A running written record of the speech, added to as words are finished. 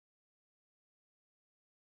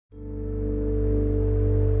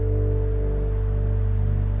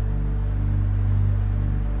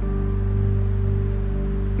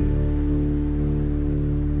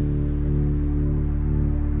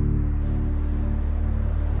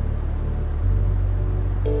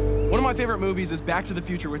my favorite movies is Back to the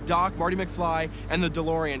Future with Doc, Marty McFly, and the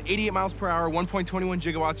DeLorean. 88 miles per hour, 1.21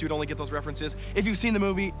 gigawatts, you would only get those references. If you've seen the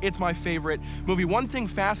movie, it's my favorite movie. One thing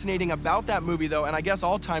fascinating about that movie, though, and I guess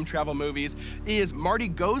all time travel movies, is Marty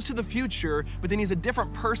goes to the future, but then he's a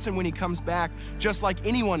different person when he comes back, just like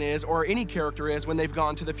anyone is, or any character is when they've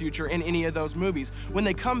gone to the future in any of those movies. When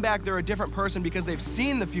they come back, they're a different person because they've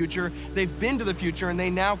seen the future, they've been to the future, and they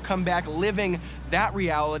now come back living that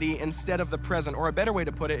reality instead of the present. Or a better way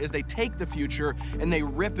to put it is they take the future and they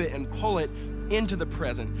rip it and pull it into the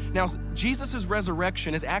present. Now, Jesus'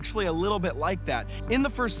 resurrection is actually a little bit like that. In the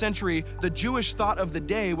first century, the Jewish thought of the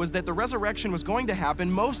day was that the resurrection was going to happen.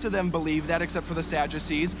 Most of them believed that, except for the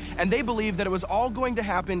Sadducees, and they believed that it was all going to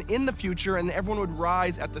happen in the future and everyone would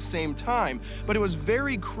rise at the same time. But it was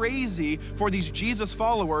very crazy for these Jesus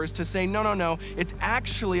followers to say, no, no, no, it's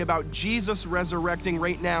actually about Jesus resurrecting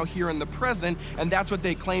right now here in the present, and that's what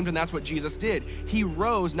they claimed, and that's what Jesus did. He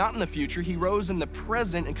rose, not in the future, he rose in the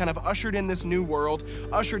present and kind of ushered in this new world,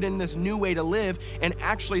 ushered in this new way to live, and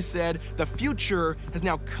actually said the future has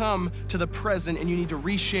now come to the present and you need to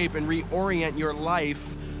reshape and reorient your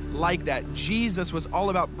life like that. Jesus was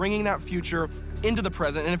all about bringing that future into the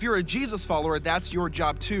present, and if you're a Jesus follower, that's your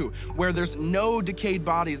job too, where there's no decayed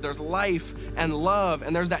bodies, there's life and love,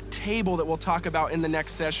 and there's that table that we'll talk about in the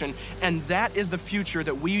next session, and that is the future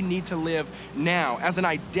that we need to live now as an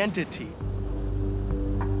identity.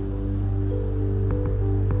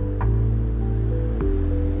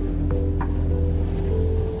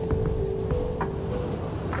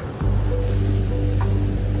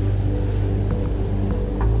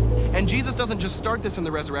 And Jesus doesn't just start this in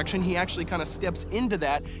the resurrection, he actually kind of steps into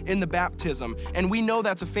that in the baptism. And we know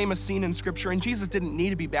that's a famous scene in Scripture, and Jesus didn't need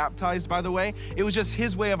to be baptized, by the way. It was just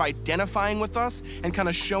his way of identifying with us and kind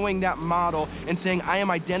of showing that model and saying, I am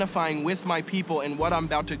identifying with my people in what I'm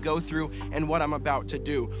about to go through and what I'm about to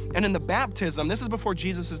do. And in the baptism, this is before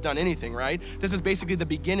Jesus has done anything, right? This is basically the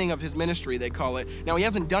beginning of his ministry, they call it. Now, he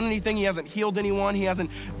hasn't done anything, he hasn't healed anyone, he hasn't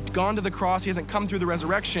gone to the cross, he hasn't come through the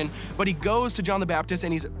resurrection, but he goes to John the Baptist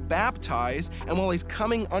and he's baptized, and while he's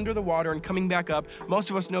coming under the water and coming back up, most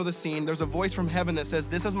of us know the scene, there's a voice from heaven that says,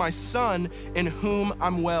 this is my son in whom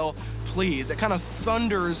I'm well pleased. It kind of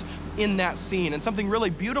thunders in that scene, and something really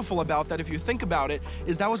beautiful about that, if you think about it,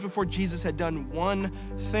 is that was before Jesus had done one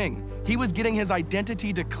thing. He was getting his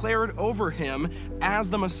identity declared over him as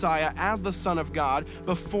the Messiah, as the Son of God,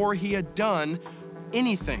 before he had done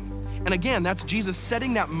anything. And again, that's Jesus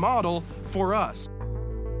setting that model for us.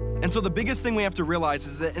 And so the biggest thing we have to realize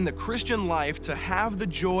is that in the Christian life, to have the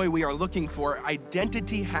joy we are looking for,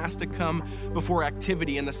 identity has to come before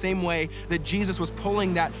activity, in the same way that Jesus was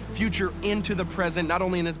pulling that future into the present, not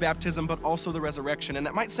only in his baptism, but also the resurrection. And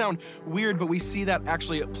that might sound weird, but we see that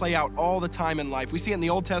actually play out all the time in life. We see it in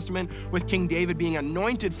the Old Testament with King David being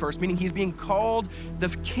anointed first, meaning he's being called the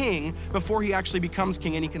king before he actually becomes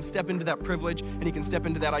king, and he can step into that privilege and he can step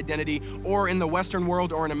into that identity. Or in the Western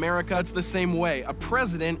world or in America, it's the same way. A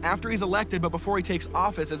president, after he's elected, but before he takes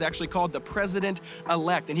office, is actually called the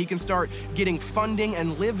president-elect, and he can start getting funding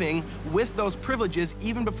and living with those privileges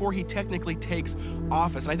even before he technically takes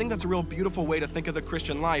office. And I think that's a real beautiful way to think of the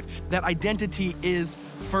Christian life, that identity is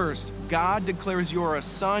first. God declares you are a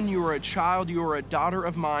son, you are a child, you are a daughter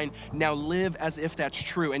of mine. Now live as if that's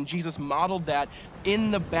true. And Jesus modeled that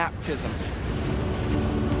in the baptism.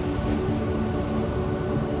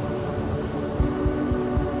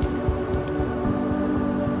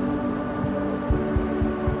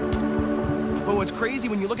 What's crazy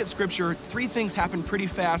when you look at Scripture, three things happen pretty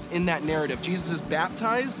fast in that narrative. Jesus is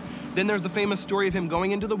baptized, then there's the famous story of him going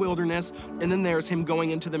into the wilderness, and then there's him going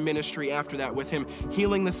into the ministry after that, with him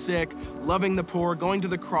healing the sick, loving the poor, going to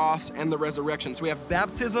the cross, and the resurrection. So we have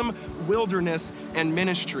baptism, wilderness, and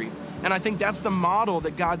ministry. And I think that's the model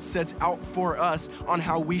that God sets out for us on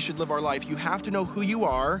how we should live our life. You have to know who you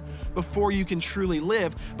are before you can truly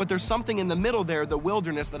live, but there's something in the middle there, the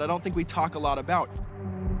wilderness, that I don't think we talk a lot about.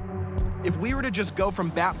 If we were to just go from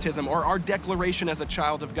baptism or our declaration as a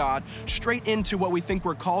child of God straight into what we think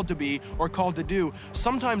we're called to be or called to do,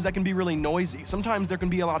 sometimes that can be really noisy. Sometimes there can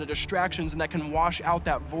be a lot of distractions, and that can wash out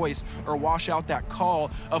that voice or wash out that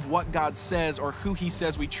call of what God says or who he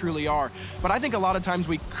says we truly are. But I think a lot of times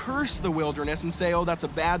we curse the wilderness and say, oh, that's a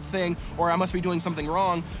bad thing, or I must be doing something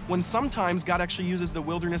wrong, when sometimes God actually uses the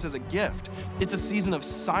wilderness as a gift. It's a season of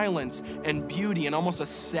silence and beauty and almost a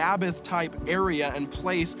Sabbath type area and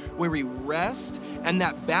place where we rest, and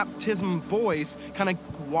that baptism voice kind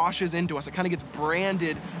of washes into us. It kind of gets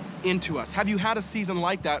branded into us. Have you had a season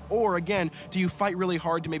like that? Or again, do you fight really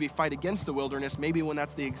hard to maybe fight against the wilderness, maybe when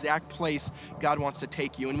that's the exact place God wants to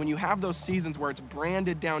take you? And when you have those seasons where it's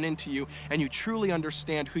branded down into you and you truly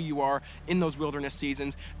understand who you are in those wilderness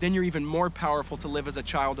seasons, then you're even more powerful to live as a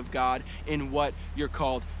child of God in what you're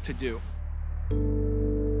called to do.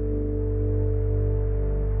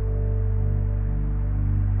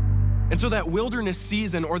 And so that wilderness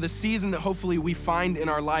season, or the season that hopefully we find in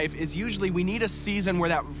our life, is usually we need a season where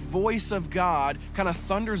that voice of God kind of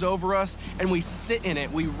thunders over us and we sit in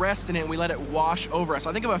it, we rest in it, and we let it wash over us.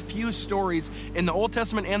 I think of a few stories in the Old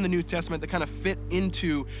Testament and the New Testament that kind of fit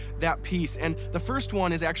into that piece. And the first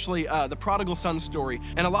one is actually the prodigal son story.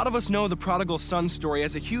 And a lot of us know the prodigal son story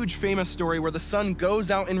as a huge famous story where the son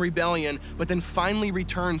goes out in rebellion, but then finally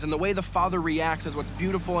returns. And the way the father reacts is what's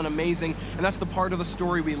beautiful and amazing. And that's the part of the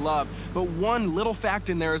story we love. But one little fact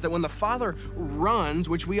in there is that when the father runs,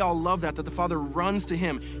 which we all love that the father runs to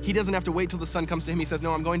him, he doesn't have to wait till the son comes to him. He says,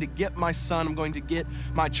 no, I'm going to get my son, I'm going to get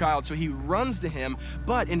my child. So he runs to him.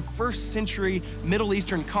 But in first century Middle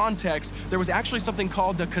Eastern context, there was actually something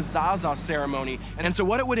called the Kazaza ceremony. And so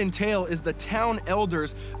what it would entail is the town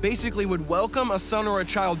elders basically would welcome a son or a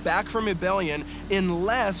child back from rebellion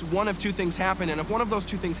unless one of two things happened. And if one of those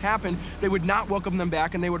two things happened, they would not welcome them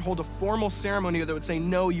back, and they would hold a formal ceremony that would say,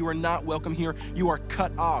 no, you are not welcome here, you are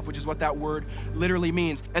cut off, which is what that word literally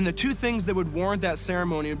means. And the two things that would warrant that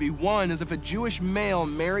ceremony would be, one is if a Jewish male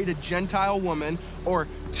married a Gentile woman, or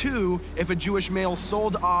two, if a Jewish male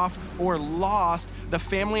sold off or lost the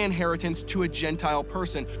family inheritance to a Gentile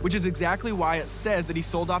person, which is exactly why it says that he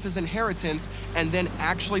sold off his inheritance and then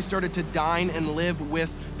actually started to dine and live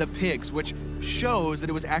with the pigs, which shows that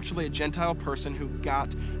it was actually a Gentile person who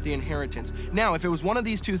got the inheritance. Now, if it was one of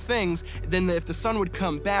these two things, then if the son would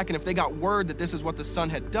come back and if they got word that this is what the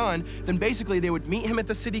son had done, then basically they would meet him at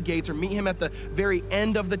the city gates or meet him at the very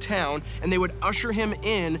end of the town, and they would usher him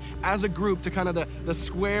in as a group to kind of the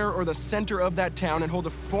square or the center of that town and hold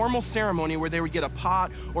a formal ceremony where they would get a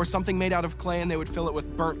pot or something made out of clay, and they would fill it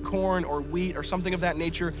with burnt corn or wheat or something of that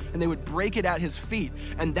nature, and they would break it at his feet.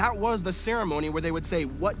 And that was the ceremony where they would say,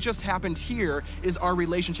 what just happened here is our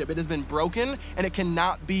relationship. It has been broken and it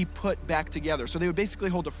cannot be put back together. So they would basically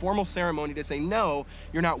hold a formal ceremony to say, no,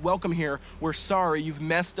 you're not welcome here. We're sorry. You've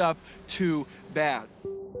messed up too bad.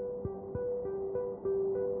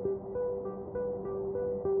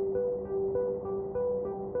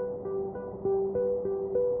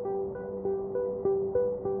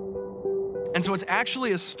 And so it's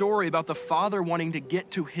actually a story about the father wanting to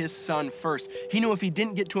get to his son first. He knew if he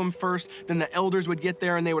didn't get to him first, then the elders would get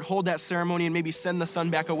there and they would hold that ceremony and maybe send the son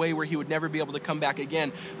back away where he would never be able to come back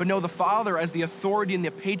again. But no, the father, as the authority and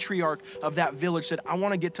the patriarch of that village, said, I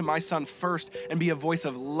want to get to my son first and be a voice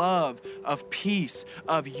of love, of peace,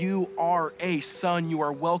 of you are a son, you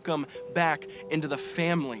are welcome back into the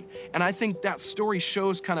family. And I think that story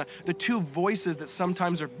shows kind of the two voices that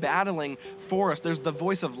sometimes are battling for us. There's the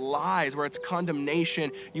voice of lies where it's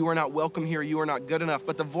condemnation, you are not welcome here, you are not good enough.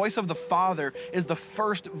 But the voice of the Father is the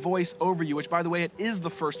first voice over you, which, by the way, it is the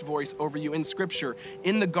first voice over you in Scripture.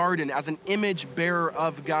 In the garden, as an image bearer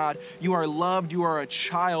of God, you are loved, you are a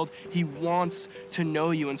child. He wants to know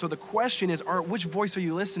you. And so the question is, which voice are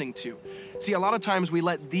you listening to? See, a lot of times we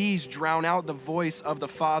let these drown out the voice of the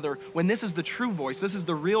Father when this is the true voice, this is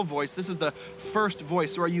the real voice, this is the first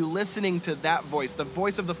voice. So are you listening to that voice, the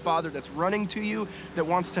voice of the Father that's running to you, that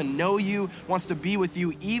wants to know you, wants to be with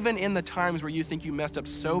you, even in the times where you think you messed up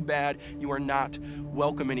so bad you are not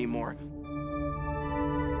welcome anymore?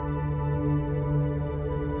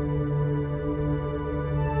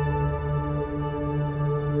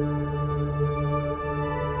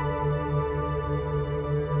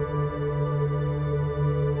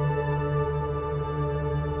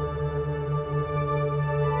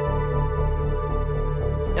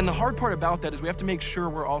 And the hard part about that is we have to make sure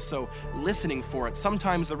we're also listening for it.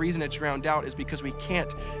 Sometimes the reason it's drowned out is because we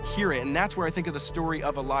can't hear it. And that's where I think of the story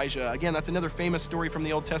of Elijah. Again, that's another famous story from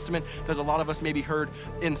the Old Testament that a lot of us maybe heard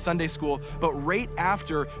in Sunday school. But right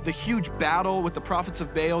after the huge battle with the prophets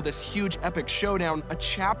of Baal, this huge epic showdown, a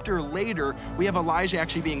chapter later, we have Elijah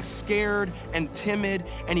actually being scared and timid,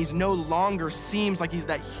 and he's no longer seems like he's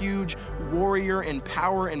that huge warrior in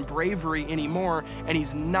power and bravery anymore, and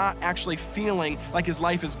he's not actually feeling like his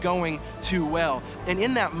life is going too well. And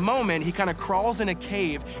in that moment, he kind of crawls in a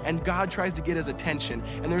cave and God tries to get his attention.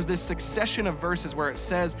 And there's this succession of verses where it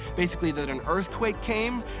says basically that an earthquake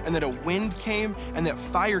came and that a wind came and that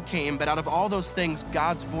fire came, but out of all those things,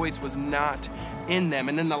 God's voice was not in them.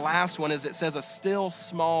 And then the last one is it says a still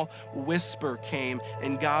small whisper came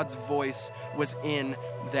and God's voice was in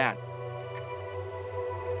that.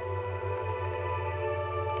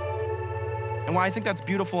 And why I think that's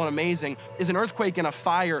beautiful and amazing is an earthquake and a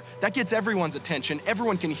fire, that gets everyone's attention.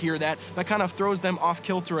 Everyone can hear that. That kind of throws them off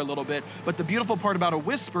kilter a little bit. But the beautiful part about a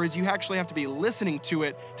whisper is you actually have to be listening to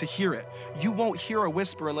it to hear it. You won't hear a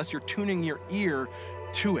whisper unless you're tuning your ear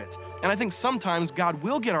to it. And I think sometimes God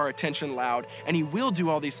will get our attention loud and he will do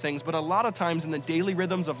all these things, but a lot of times in the daily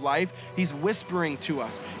rhythms of life, he's whispering to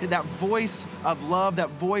us. That voice of love, that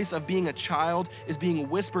voice of being a child is being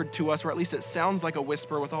whispered to us, or at least it sounds like a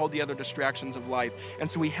whisper with all the other distractions of life. And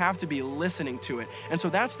so we have to be listening to it. And so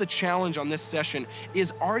that's the challenge on this session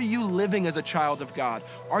is, are you living as a child of God?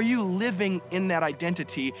 Are you living in that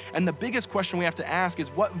identity? And the biggest question we have to ask is,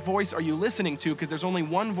 what voice are you listening to? Because there's only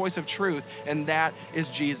one voice of truth, and that is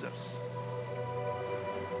Jesus.